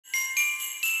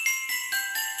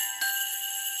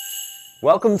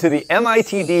Welcome to the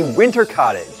MITD Winter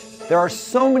Cottage. There are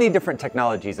so many different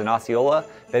technologies in Osceola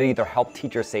that either help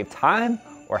teachers save time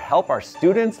or help our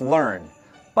students learn.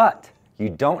 But you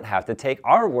don't have to take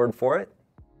our word for it.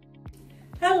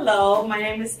 Hello, my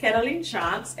name is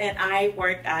Jacques and I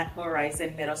work at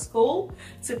Horizon Middle School.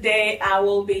 Today I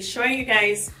will be showing you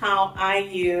guys how I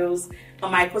use a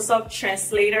Microsoft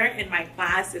Translator in my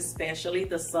class, especially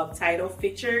the subtitle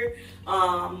feature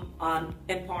in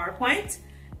PowerPoint.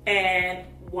 And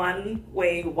one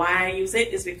way why I use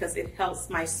it is because it helps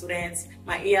my students,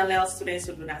 my ELL students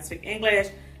who do not speak English,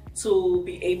 to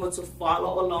be able to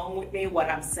follow along with me what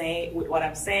I'm saying,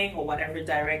 or whatever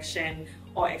direction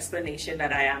or explanation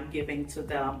that I am giving to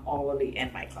them orally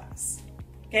in my class.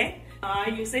 Okay,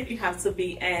 use it. You have to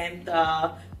be in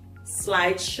the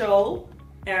slideshow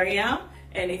area,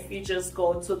 and if you just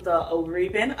go to the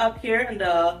ribbon up here in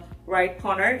the right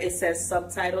corner, it says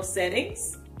subtitle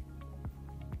settings.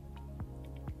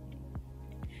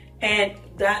 And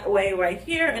that way right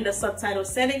here in the subtitle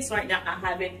settings, right now I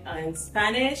have it in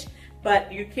Spanish,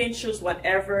 but you can choose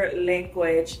whatever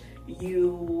language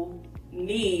you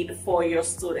need for your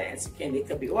students. It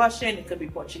could be Russian, it could be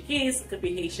Portuguese, it could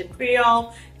be Haitian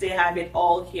Creole. They have it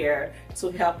all here to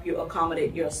help you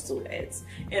accommodate your students.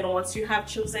 And once you have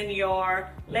chosen your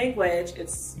language,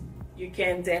 you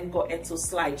can then go into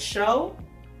slideshow.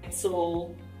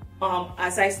 So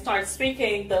as I start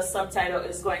speaking, the subtitle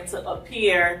is going to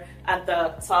appear at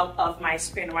the top of my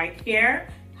screen right here.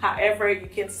 However, you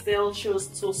can still choose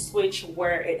to switch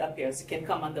where it appears. It can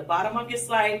come on the bottom of your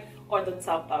slide or the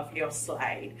top of your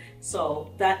slide. So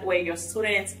that way your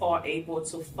students are able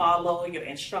to follow your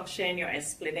instruction, your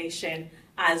explanation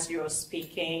as you're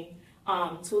speaking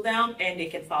to them, and they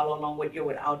can follow along with you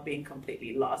without being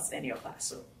completely lost in your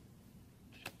classroom.